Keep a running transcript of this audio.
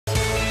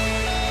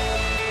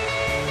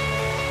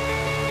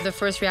The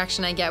first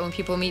reaction I get when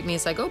people meet me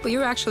is like, oh, but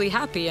you're actually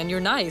happy and you're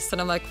nice. And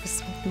I'm like,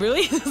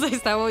 really?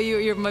 Is that what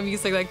my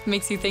music like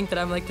makes you think that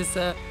I'm like this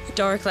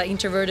dark, like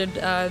introverted,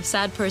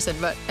 sad person?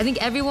 But I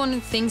think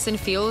everyone thinks and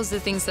feels the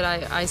things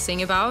that I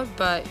sing about,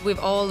 but we've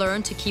all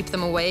learned to keep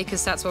them away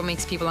because that's what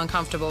makes people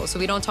uncomfortable. So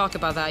we don't talk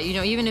about that. You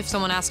know, even if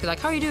someone asks you like,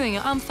 how are you doing?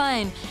 I'm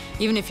fine.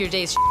 Even if your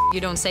day's you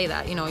don't say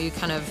that. You know, you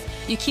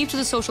keep to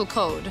the social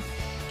code.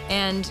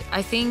 And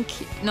I think,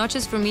 not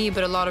just for me,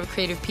 but a lot of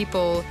creative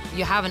people,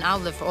 you have an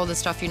outlet for all the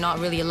stuff you're not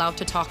really allowed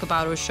to talk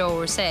about or show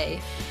or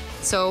say.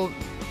 So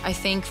I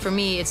think for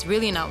me, it's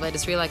really an outlet.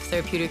 It's really like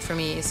therapeutic for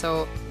me.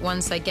 So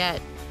once I get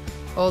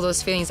all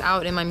those feelings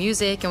out in my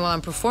music and while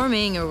I'm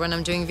performing or when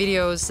I'm doing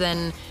videos,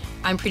 then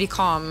I'm pretty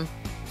calm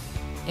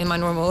in my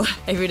normal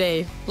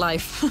everyday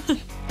life.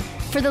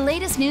 For the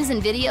latest news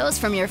and videos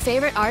from your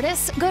favorite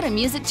artists, go to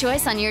Music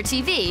Choice on your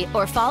TV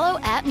or follow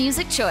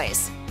 @Music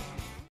Choice.